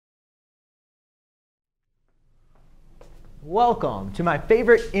Welcome to my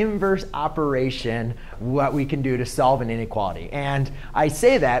favorite inverse operation, what we can do to solve an inequality. And I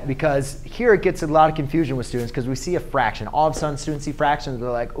say that because here it gets a lot of confusion with students because we see a fraction. All of a sudden students see fractions, they're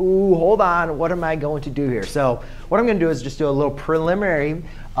like, ooh, hold on, what am I going to do here? So what I'm going to do is just do a little preliminary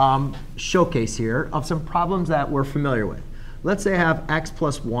showcase here of some problems that we're familiar with. Let's say I have x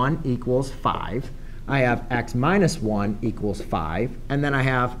plus 1 equals 5. I have x minus 1 equals 5. And then I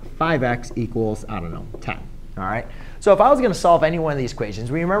have 5x equals, I don't know, 10. All right. So if I was going to solve any one of these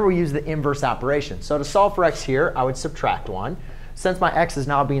equations, remember we use the inverse operation. So to solve for x here, I would subtract 1. Since my x is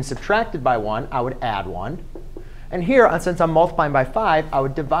now being subtracted by 1, I would add 1. And here, since I'm multiplying by 5, I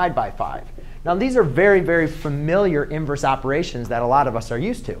would divide by 5. Now these are very, very familiar inverse operations that a lot of us are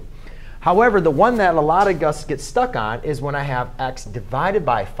used to. However, the one that a lot of us get stuck on is when I have x divided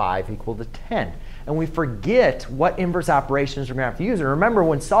by 5 equal to 10. And we forget what inverse operations we're going to have to use. And remember,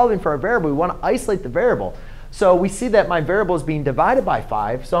 when solving for a variable, we want to isolate the variable. So we see that my variable is being divided by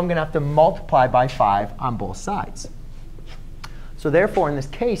 5, so I'm going to have to multiply by 5 on both sides. So therefore, in this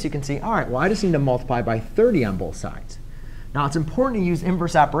case, you can see, all right, well, I just need to multiply by 30 on both sides. Now, it's important to use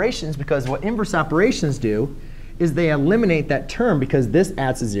inverse operations because what inverse operations do is they eliminate that term because this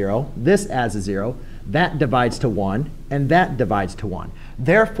adds to 0, this adds to 0, that divides to 1, and that divides to 1.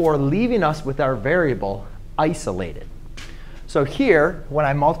 Therefore, leaving us with our variable isolated. So here, when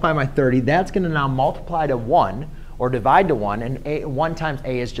I multiply by 30, that's going to now multiply to 1, or divide to 1. And 1 times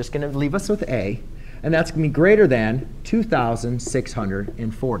a is just going to leave us with a. And that's going to be greater than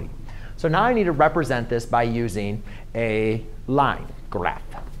 2,640. So now I need to represent this by using a line graph.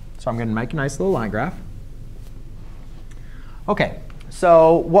 So I'm going to make a nice little line graph. OK,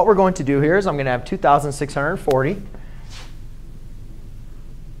 so what we're going to do here is I'm going to have 2,640.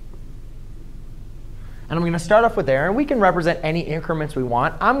 And I'm going to start off with there. And we can represent any increments we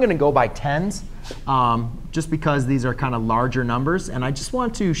want. I'm going to go by tens just because these are kind of larger numbers. And I just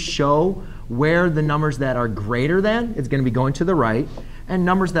want to show where the numbers that are greater than is going to be going to the right. And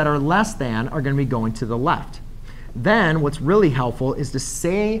numbers that are less than are going to be going to the left. Then what's really helpful is to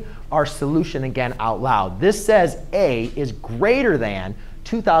say our solution again out loud. This says a is greater than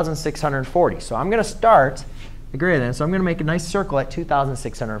 2,640. So I'm going to start at greater than. So I'm going to make a nice circle at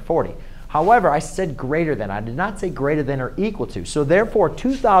 2,640. However, I said greater than. I did not say greater than or equal to. So therefore,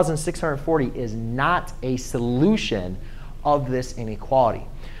 2,640 is not a solution of this inequality.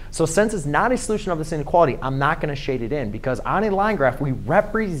 So since it's not a solution of this inequality, I'm not going to shade it in. Because on a line graph, we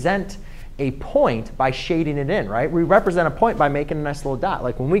represent a point by shading it in, right? We represent a point by making a nice little dot.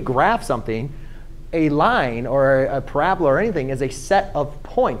 Like when we graph something, a line or a parabola or anything is a set of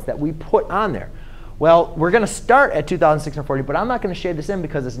points that we put on there. Well, we're going to start at 2,640, but I'm not going to shade this in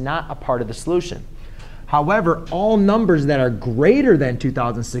because it's not a part of the solution. However, all numbers that are greater than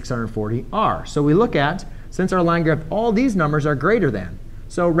 2,640 are. So we look at, since our line graph, all these numbers are greater than.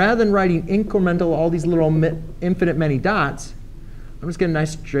 So rather than writing incremental, all these little infinite many dots, I'm just going to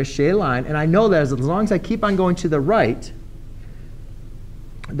nice shade line. And I know that as long as I keep on going to the right,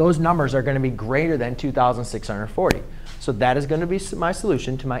 those numbers are going to be greater than 2,640. So that is going to be my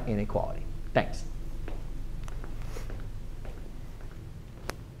solution to my inequality. Thanks.